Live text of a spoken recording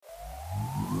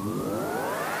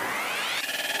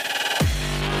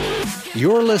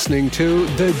You're listening to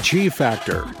The G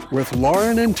Factor with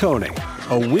Lauren and Tony,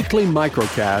 a weekly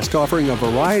microcast offering a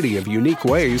variety of unique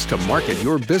ways to market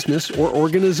your business or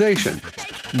organization.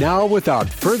 Now, without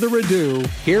further ado,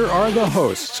 here are the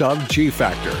hosts of G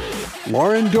Factor,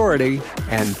 Lauren Doherty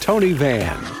and Tony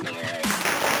Van.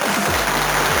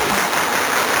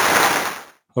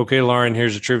 Okay, Lauren,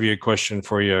 here's a trivia question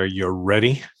for you. Are you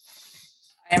ready?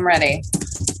 I'm ready.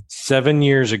 7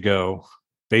 years ago,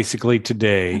 basically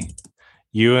today,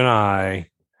 you and I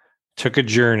took a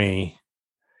journey.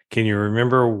 Can you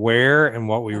remember where and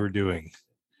what we were doing?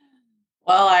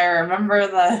 Well, I remember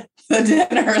the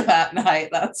dinner that night,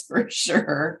 that's for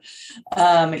sure.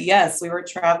 Yes, we were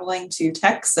traveling to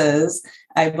Texas.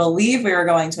 I believe we were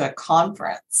going to a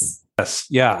conference. Yes,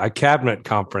 yeah, a cabinet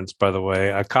conference, by the way,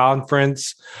 a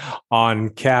conference on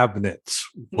cabinets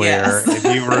where, Yes.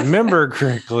 if you remember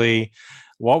correctly,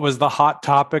 what was the hot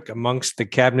topic amongst the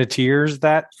cabinetiers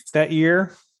that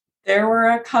year? There were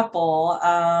a couple.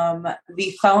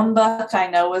 The phone book I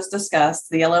know was discussed.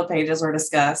 The yellow pages were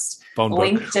discussed. Phone book.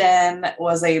 LinkedIn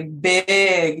was a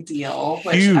big deal,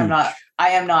 which Huge. I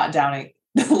am not downing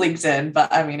LinkedIn,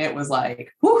 but I mean, it was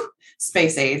like,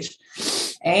 space age.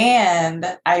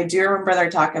 And I do remember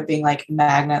their talk of being like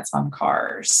magnets on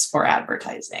cars for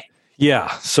advertising. Yeah.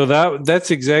 So that's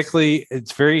exactly,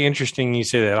 it's very interesting you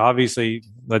say that. Obviously,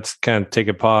 let's kind of take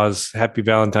a pause. Happy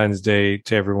Valentine's Day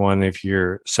to everyone. If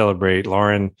you celebrate,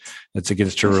 Lauren, that's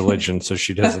against her religion, so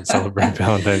she doesn't celebrate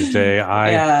Valentine's Day.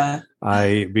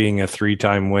 I, being a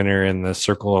 3-time winner in the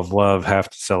Circle of Love, have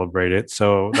to celebrate it.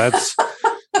 So that's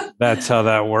how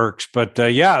that works. But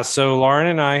so Lauren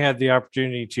and I had the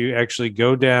opportunity to actually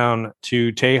go down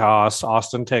to Tejas,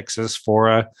 Austin, Texas, for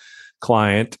a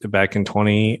client back in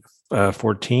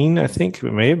 2014, I think.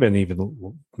 It may have been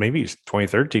maybe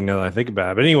 2013 now that I think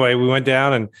about it. But anyway, we went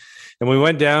down and we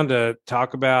went down to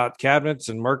talk about cabinets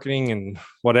and marketing and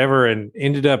whatever, and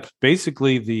ended up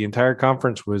basically the entire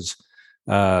conference was,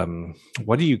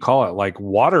 what do you call it? Like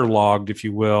waterlogged, if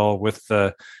you will, with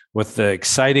the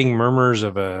exciting murmurs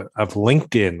of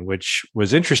LinkedIn, which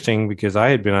was interesting because I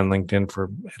had been on LinkedIn for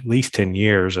at least 10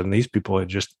 years and these people had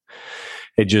just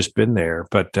been there.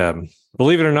 But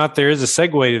believe it or not, there is a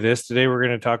segue to this. Today, we're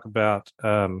going to talk about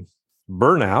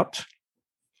burnout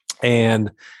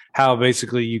and how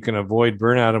basically you can avoid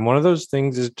burnout. And one of those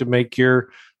things is to make your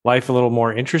life a little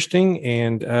more interesting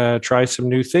and try some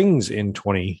new things in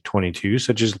 2022,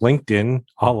 such as LinkedIn,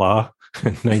 a la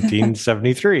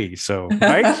 1973. So,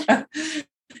 right?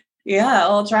 Yeah,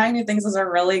 well, trying new things is a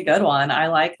really good one. I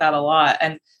like that a lot.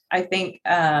 And I think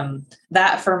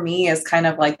that for me is kind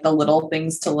of like the little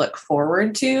things to look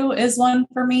forward to is one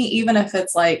for me, even if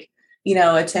it's like,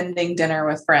 attending dinner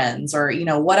with friends or,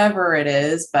 whatever it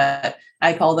is. But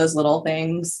I call those little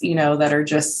things, that are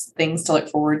just things to look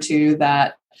forward to,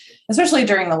 that especially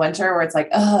during the winter where it's like,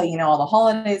 all the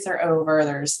holidays are over.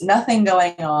 There's nothing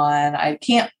going on. I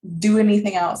can't do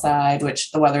anything outside,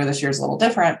 which the weather this year is a little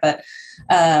different. But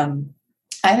I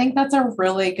think that's a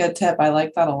really good tip. I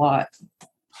like that a lot.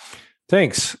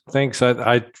 Thanks.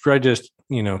 I just,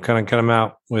 kind of cut them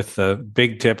out with a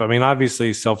big tip. I mean,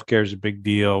 obviously self-care is a big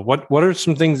deal. What are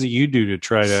some things that you do to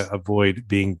try to avoid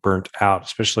being burnt out,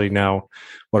 especially now?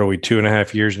 What are we,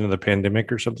 2.5 years into the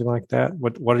pandemic or something like that?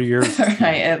 What are your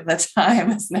right at the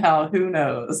time is now, who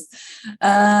knows?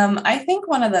 I think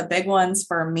one of the big ones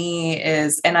for me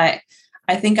is, and I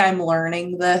think I'm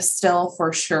learning this still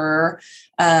for sure.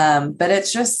 But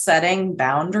it's just setting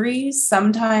boundaries.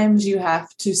 Sometimes you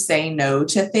have to say no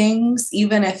to things,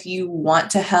 even if you want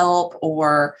to help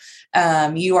or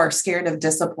you are scared of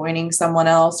disappointing someone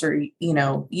else, or,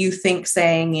 you think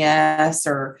saying yes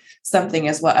or something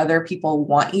is what other people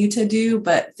want you to do.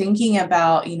 But thinking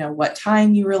about, what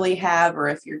time you really have, or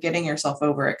if you're getting yourself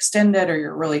overextended or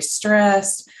you're really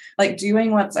stressed, like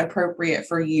doing what's appropriate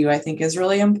for you, I think is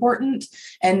really important,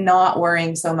 and not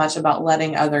worrying so much about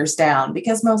letting others down,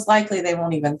 because most likely they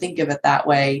won't even think of it that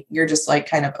way. You're just like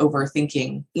kind of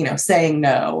overthinking, saying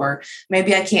no, or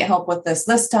maybe I can't help with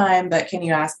this time, but can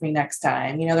you ask me next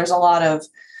time? There's a lot of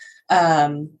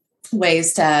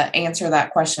ways to answer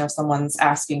that question if someone's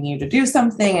asking you to do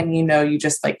something and you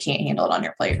just like can't handle it on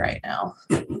your plate right now.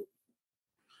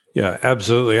 Yeah,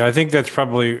 absolutely. I think that's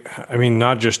probably,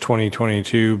 not just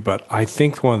 2022, but I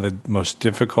think one of the most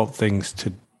difficult things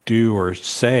to do or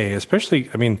say, especially,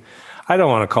 I don't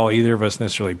want to call either of us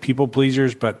necessarily people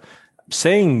pleasers, but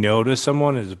saying no to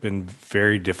someone has been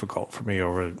very difficult for me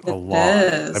over a lot.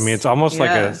 It's almost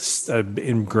like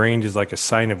ingrained as like a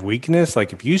sign of weakness.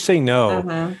 Like if you say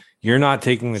no, you're not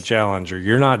taking the challenge, or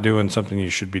you're not doing something you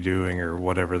should be doing, or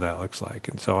whatever that looks like.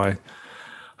 And so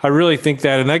I really think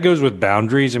that, and that goes with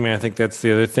boundaries. I mean, I think that's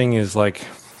the other thing is like,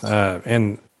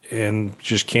 and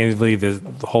just candidly, the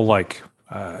whole like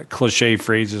cliche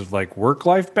phrases of like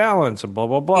work-life balance and blah,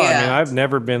 blah, blah. Yeah. I mean, I've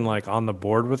never been like on the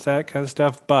board with that kind of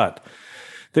stuff, but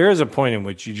there is a point in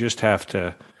which you just have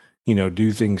to,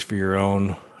 do things for your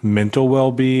own mental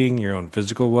well-being, your own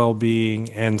physical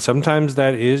well-being. And sometimes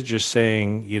that is just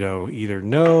saying, either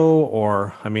no,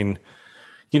 or, I mean,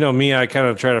 me, I kind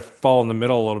of try to fall in the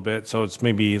middle a little bit. So it's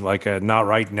maybe like a not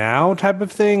right now type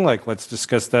of thing. Like, let's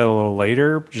discuss that a little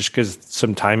later, just because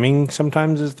some timing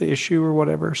sometimes is the issue or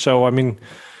whatever. So, I mean,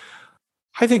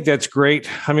 I think that's great.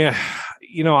 I mean,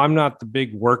 I'm not the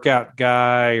big workout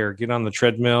guy or get on the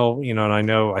treadmill, and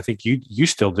I think you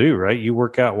still do, right? You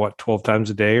work out 12 times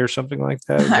a day or something like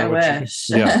that? I wish.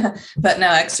 Yeah. But no,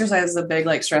 exercise is a big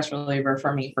like stress reliever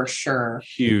for me for sure.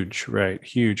 Huge, right?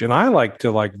 Huge. And I like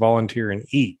to like volunteer and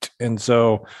eat. And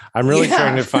so I'm really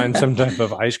trying to find some type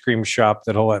of ice cream shop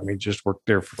that'll let me just work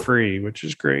there for free, which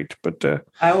is great. But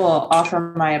I will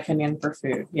offer my opinion for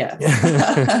food.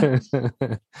 Yes.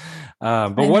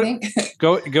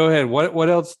 Go ahead. What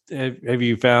else have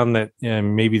you found that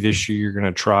maybe this year you're going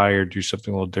to try or do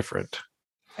something a little different?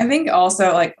 I think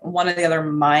also like one of the other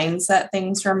mindset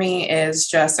things for me is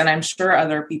just, and I'm sure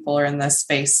other people are in this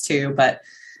space too, but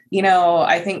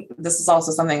I think this is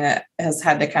also something that has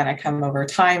had to kind of come over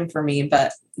time for me,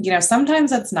 but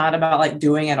sometimes it's not about like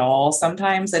doing it all.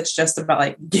 Sometimes it's just about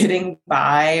like getting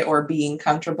by or being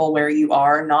comfortable where you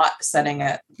are, not setting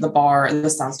the bar. And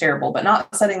this sounds terrible, but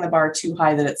not setting the bar too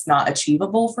high that it's not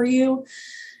achievable for you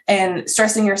and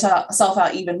stressing yourself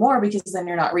out even more because then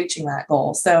you're not reaching that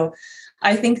goal. So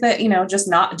I think that, just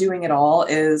not doing it all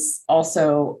is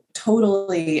also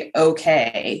totally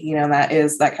okay.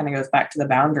 That kind of goes back to the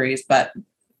boundaries. But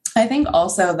I think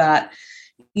also that,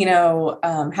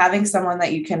 having someone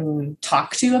that you can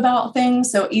talk to about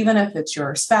things. So even if it's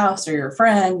your spouse or your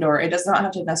friend, or it does not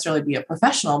have to necessarily be a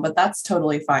professional, but that's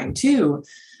totally fine too.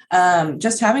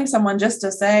 Just having someone just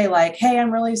to say like, hey,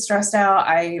 I'm really stressed out.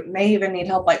 I may even need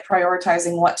help like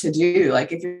prioritizing what to do.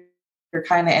 Like if you're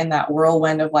kind of in that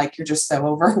whirlwind of like, you're just so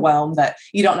overwhelmed that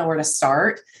you don't know where to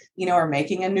start, or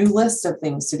making a new list of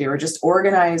things to do, or just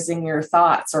organizing your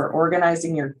thoughts or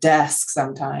organizing your desk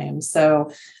sometimes.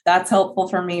 So that's helpful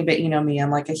for me. But me, I'm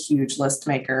like a huge list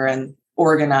maker and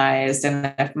organized.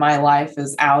 And if my life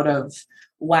is out of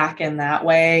whack in that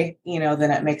way,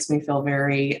 then it makes me feel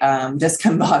very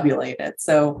discombobulated.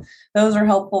 So those are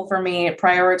helpful for me.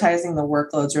 Prioritizing the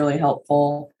workload's really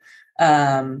helpful.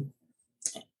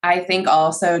 I think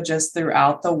also just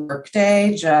throughout the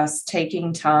workday, just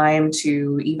taking time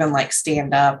to even like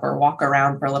stand up or walk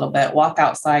around for a little bit, walk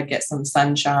outside, get some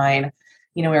sunshine.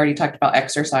 We already talked about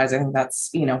exercising. That's,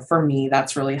 for me,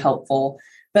 that's really helpful.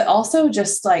 But also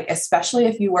just like, especially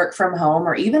if you work from home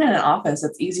or even in an office,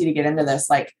 it's easy to get into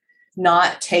this, like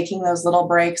not taking those little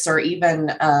breaks or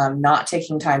even not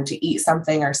taking time to eat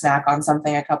something or snack on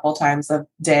something a couple times a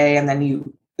day. And then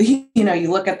you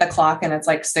look at the clock and it's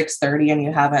like 6:30 and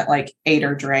you haven't like ate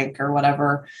or drank or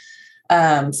whatever.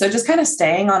 So just kind of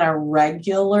staying on a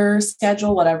regular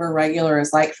schedule, whatever regular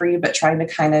is like for you, but trying to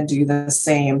kind of do the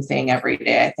same thing every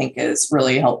day, I think is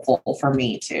really helpful for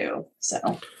me too.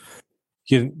 So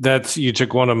you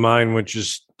took one of mine, which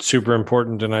is super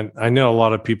important. And I know a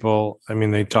lot of people, I mean,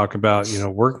 they talk about,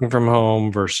 working from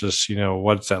home versus,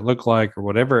 what's that look like or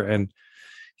whatever. And,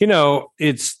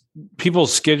 it's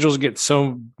people's schedules get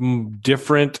so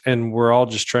different and we're all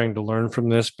just trying to learn from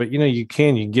this, but you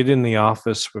can get in the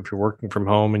office if you're working from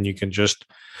home and you can just,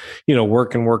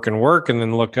 work and work and work and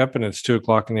then look up and it's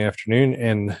 2:00 in the afternoon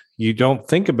and you don't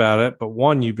think about it. But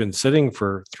one, you've been sitting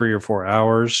for 3 or 4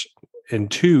 hours,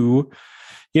 and two,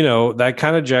 that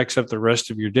kind of jacks up the rest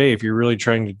of your day. If you're really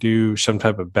trying to do some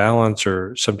type of balance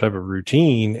or some type of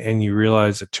routine and you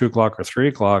realize that 2:00 or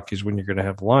 3:00 is when you're going to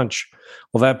have lunch,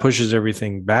 well, that pushes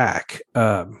everything back.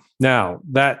 Now,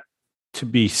 that to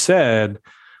be said,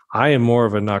 I am more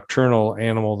of a nocturnal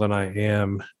animal than I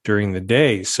am during the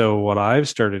day. So what I've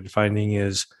started finding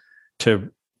is to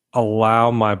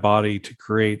allow my body to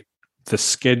create the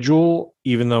schedule,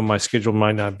 even though my schedule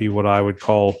might not be what I would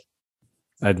call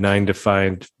a 9 to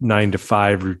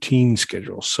 5 routine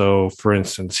schedule. So for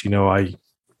instance, I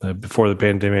before the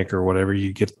pandemic or whatever,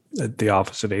 you get at the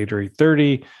office at 8 or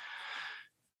 8:30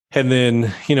 and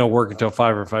then, work until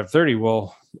 5 or 5:30.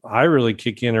 Well, I really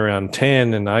kick in around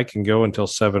 10 and I can go until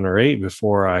 7 or 8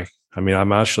 before I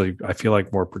feel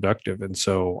like more productive. And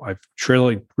so I've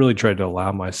really tried to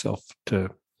allow myself to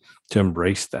to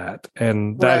embrace that.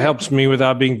 And that helps me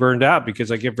without being burned out,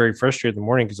 because I get very frustrated in the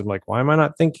morning because I'm like, why am I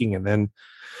not thinking? And then,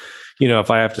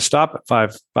 if I have to stop at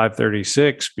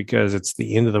 5:36 because it's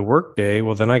the end of the workday,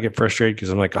 well, then I get frustrated because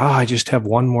I'm like, I just have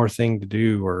one more thing to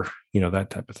do, or, that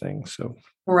type of thing. So,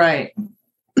 right.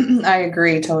 I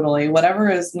agree totally. Whatever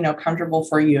is, comfortable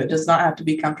for you. It does not have to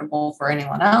be comfortable for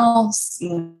anyone else,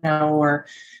 or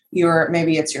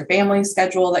maybe it's your family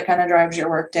schedule that kind of drives your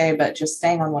workday, but just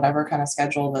staying on whatever kind of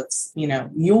schedule that's,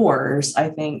 yours, I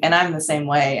think. And I'm the same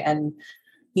way. And,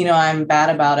 I'm bad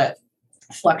about it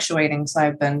fluctuating. So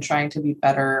I've been trying to be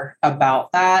better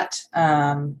about that.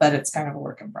 But it's kind of a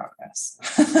work in progress.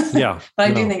 Yeah.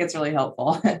 But I do think it's really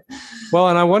helpful. Well,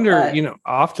 and I wonder,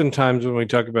 oftentimes when we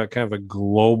talk about kind of a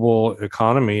global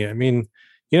economy, I mean,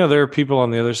 there are people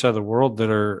on the other side of the world that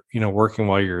are, working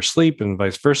while you're asleep and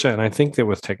vice versa. And I think that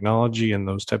with technology and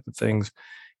those type of things,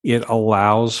 it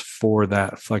allows for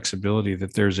that flexibility,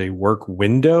 that there's a work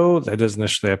window that doesn't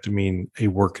necessarily have to mean a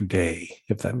work day,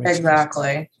 if that makes sense.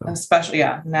 Exactly. So. Especially,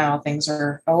 now things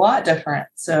are a lot different.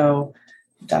 So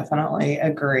definitely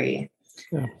agree.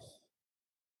 Yeah.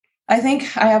 I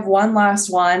think I have one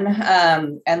last one.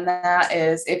 And that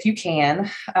is, if you can,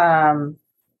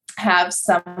 have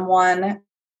someone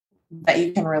that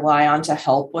you can rely on to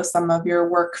help with some of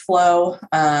your workflow.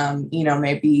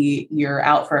 Maybe you're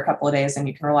out for a couple of days and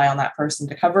you can rely on that person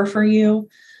to cover for you.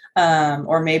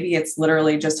 Or maybe it's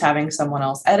literally just having someone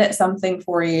else edit something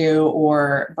for you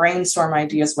or brainstorm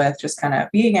ideas with. Just kind of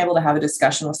being able to have a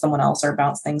discussion with someone else or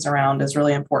bounce things around is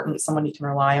really important. Someone you can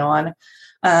rely on.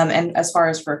 And as far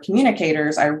as for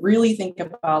communicators, I really think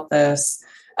about this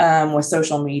with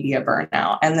social media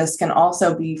burnout. And this can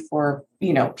also be for,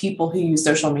 people who use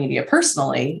social media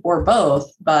personally or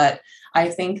both. But I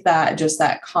think that just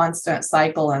that constant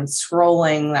cycle and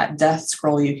scrolling, that death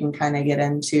scroll you can kind of get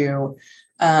into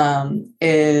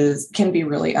can be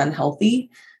really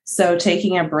unhealthy. So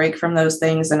taking a break from those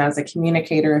things. And as a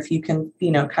communicator, if you can,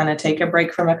 kind of take a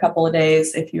break from a couple of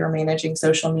days, if you're managing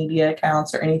social media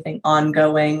accounts or anything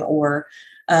ongoing or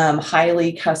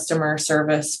highly customer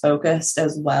service focused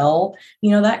as well,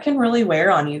 that can really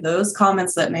wear on you. Those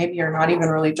comments that maybe are not even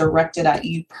really directed at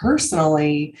you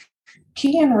personally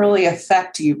can really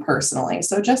affect you personally.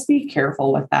 So just be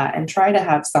careful with that and try to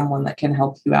have someone that can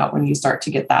help you out when you start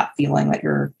to get that feeling that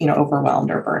you're, overwhelmed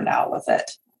or burned out with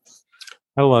it.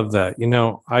 I love that.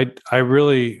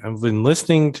 I've been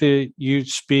listening to you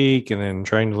speak and then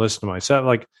trying to listen to myself.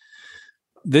 Like,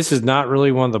 this is not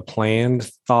really one of the planned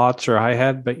thoughts I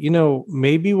had, but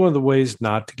maybe one of the ways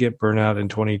not to get burnout in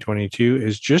 2022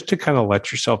 is just to kind of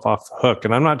let yourself off the hook.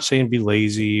 And I'm not saying be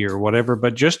lazy or whatever,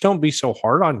 but just don't be so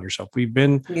hard on yourself. We've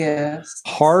been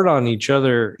hard on each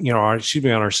other, on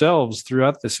ourselves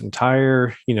throughout this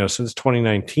entire, since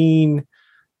 2019.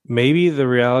 Maybe the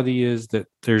reality is that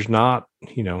there's not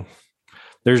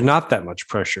that much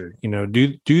pressure.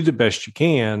 Do the best you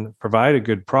can, provide a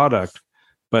good product,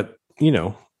 but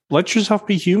let yourself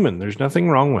be human. There's nothing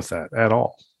wrong with that at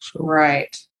all. So.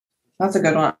 Right. That's a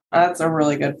good one. That's a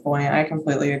really good point. I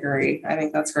completely agree. I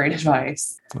think that's great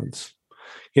advice.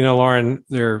 Lauren,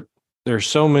 there's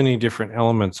so many different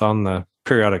elements on the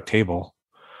periodic table,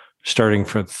 starting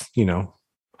with,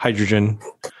 hydrogen,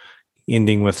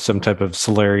 ending with some type of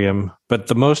solarium. But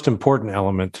the most important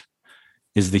element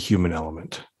is the human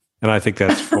element. And I think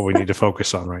that's what we need to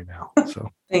focus on right now. So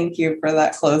thank you for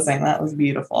that closing. That was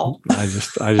beautiful. I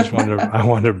just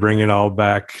wanted to bring it all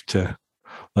back to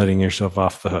letting yourself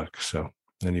off the hook. So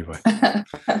anyway.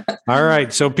 All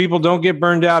right. So people, don't get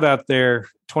burned out there.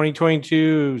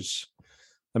 2022's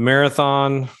a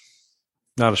marathon,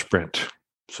 not a sprint.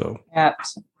 So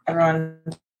everyone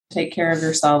take care of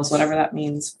yourselves, whatever that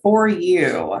means for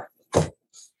you.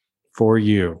 For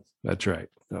you. That's right.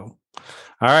 So.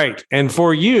 All right. And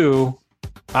for you,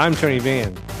 I'm Tony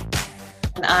Van.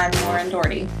 And I'm Lauren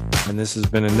Doherty. And this has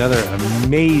been another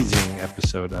amazing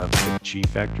episode of the G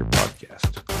Factor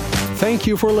podcast. Thank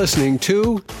you for listening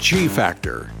to G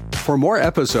Factor. For more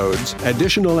episodes,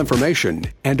 additional information,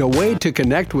 and a way to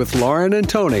connect with Lauren and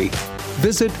Tony,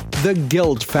 visit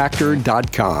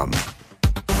theguildfactor.com.